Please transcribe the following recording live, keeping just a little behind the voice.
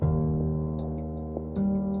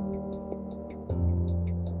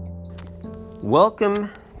Welcome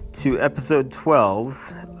to episode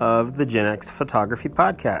 12 of the Gen X Photography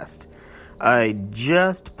Podcast. I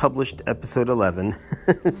just published episode 11,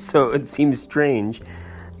 so it seems strange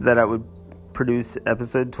that I would produce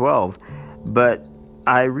episode 12, but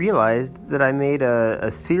I realized that I made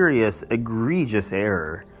a serious, egregious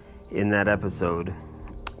error in that episode.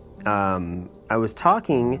 I was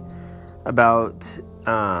talking about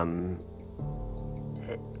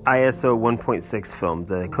ISO 1.6 film,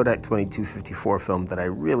 the Kodak 2254 film that I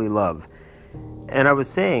really love. And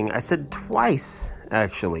I said twice, that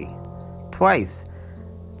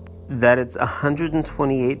it's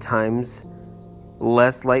 128 times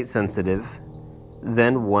less light sensitive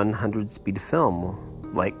than 100 speed film,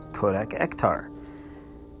 like Kodak Ektar.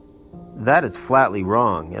 That is flatly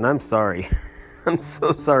wrong, and I'm sorry. I'm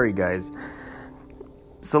so sorry, guys.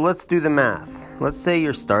 So let's do the math. Let's say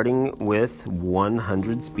you're starting with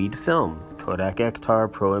 100 speed film, Kodak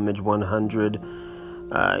Ektar, Pro Image 100,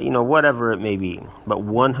 whatever it may be, but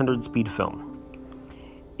 100 speed film.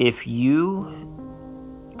 If you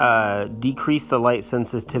decrease the light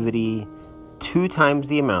sensitivity 2 times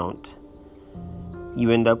the amount,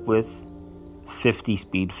 you end up with 50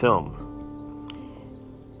 speed film.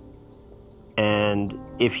 And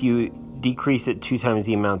if you decrease it 2 times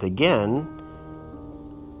the amount again,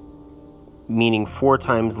 meaning 4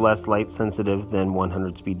 times less light sensitive than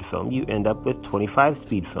 100 speed film, you end up with 25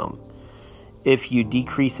 speed film. If you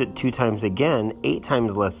decrease it 2 times again, 8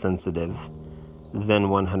 times less sensitive than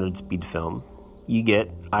 100 speed film, you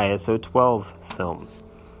get ISO 12 film.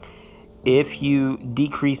 If you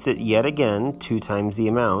decrease it yet again 2 times the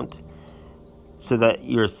amount, so that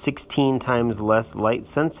you're 16 times less light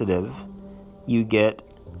sensitive, you get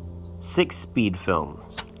 6 speed film.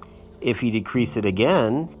 If you decrease it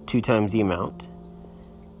again 2 times the amount,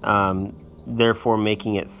 therefore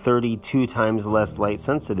making it 32 times less light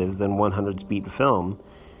sensitive than 100 speed film,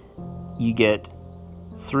 you get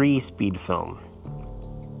 3 speed film.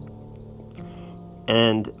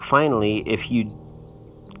 And finally, if you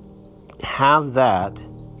have that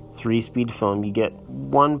 3 speed film, you get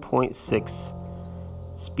 1.6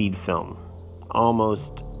 speed film,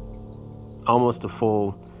 almost a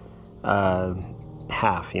full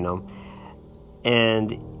half,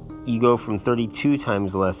 and you go from 32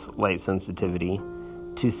 times less light sensitivity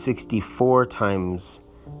to 64 times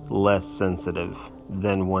less sensitive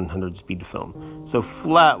than 100 speed film. So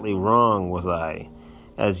flatly wrong was I,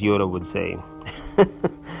 as Yoda would say.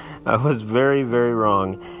 I was very, very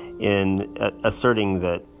wrong in asserting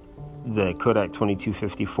that the Kodak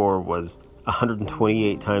 2254 was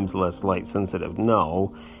 128 times less light sensitive.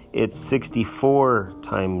 No, it's 64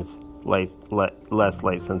 times less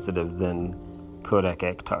light sensitive than Kodak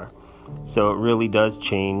Ektar. So it really does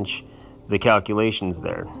change the calculations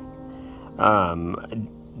there. The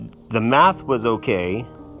math was okay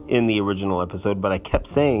in the original episode, but I kept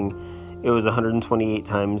saying it was 128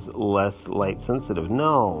 times less light sensitive.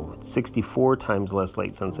 No, it's 64 times less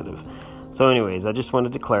light sensitive. So anyways, I just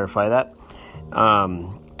wanted to clarify that.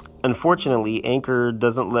 Unfortunately, Anchor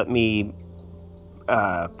doesn't let me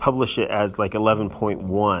publish it as like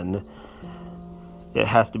 11.1. It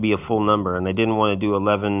has to be a full number, and I didn't want to do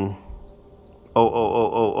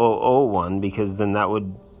 11.00001 because then that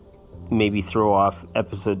would maybe throw off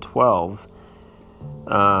episode 12.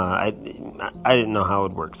 I didn't know how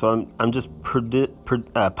it would work, so I'm just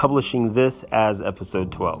publishing this as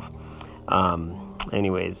episode 12.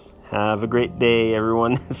 Anyways, have a great day,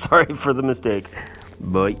 everyone. Sorry for the mistake.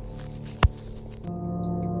 Bye.